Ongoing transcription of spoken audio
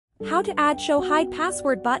How to add Show Hide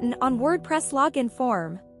Password button on WordPress Login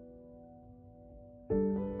Form.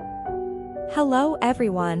 Hello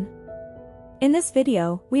everyone. In this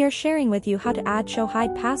video, we are sharing with you how to add Show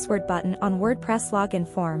Hide Password button on WordPress Login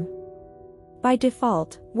Form. By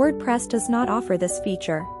default, WordPress does not offer this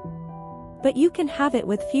feature. But you can have it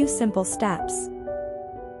with few simple steps.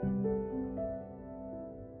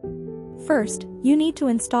 First, you need to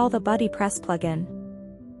install the BuddyPress plugin.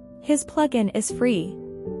 His plugin is free.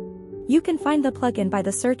 You can find the plugin by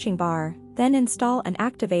the searching bar, then install and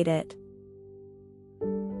activate it.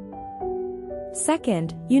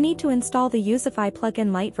 Second, you need to install the Youzify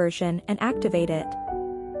plugin Lite version and activate it.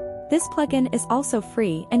 This plugin is also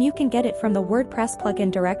free and you can get it from the WordPress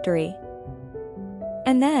plugin directory.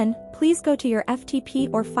 And then, please go to your FTP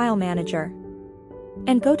or file manager.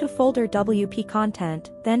 And go to folder WP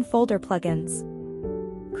content, then folder plugins.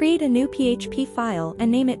 Create a new PHP file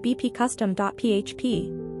and name it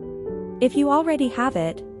bp-custom.php. If you already have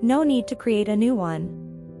it, no need to create a new one.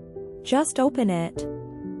 Just open it.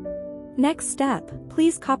 Next step,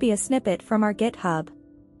 please copy a snippet from our GitHub.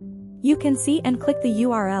 You can see and click the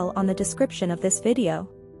URL on the description of this video.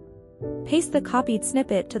 Paste the copied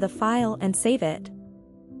snippet to the file and save it.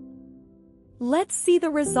 Let's see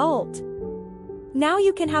the result. Now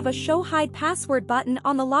you can have a Show Hide Password button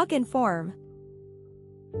on the login form.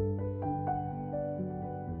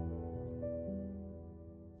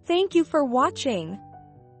 Thank you for watching.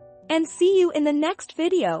 And see you in the next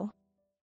video.